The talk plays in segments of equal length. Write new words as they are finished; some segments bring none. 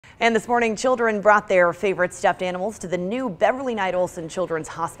And this morning, children brought their favorite stuffed animals to the new Beverly Knight Olson Children's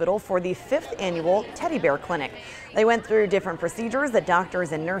Hospital for the 5th annual Teddy Bear Clinic. They went through different procedures that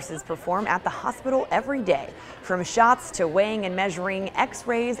doctors and nurses perform at the hospital every day. From shots to weighing and measuring,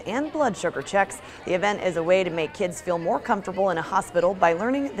 x-rays and blood sugar checks, the event is a way to make kids feel more comfortable in a hospital by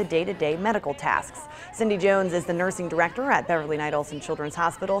learning the day-to-day medical tasks. Cindy Jones is the nursing director at Beverly Knight Olson Children's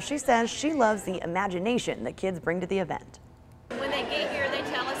Hospital. She says she loves the imagination that kids bring to the event. When they get here, they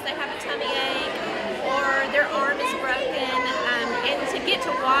tell us they have a tummy ache or their arm is broken, and to get to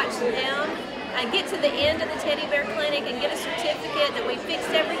watch them get to the end of the Teddy Bear Clinic and get a certificate that we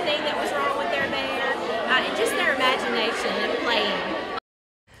fixed everything that was wrong with their bear, and just their imagination and playing.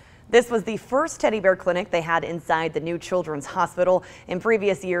 This was the first Teddy Bear Clinic they had inside the new Children's Hospital. In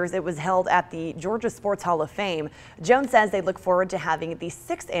previous years, it was held at the Georgia Sports Hall of Fame. Jones says they look forward to having the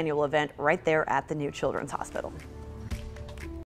 6th annual event right there at the new Children's Hospital.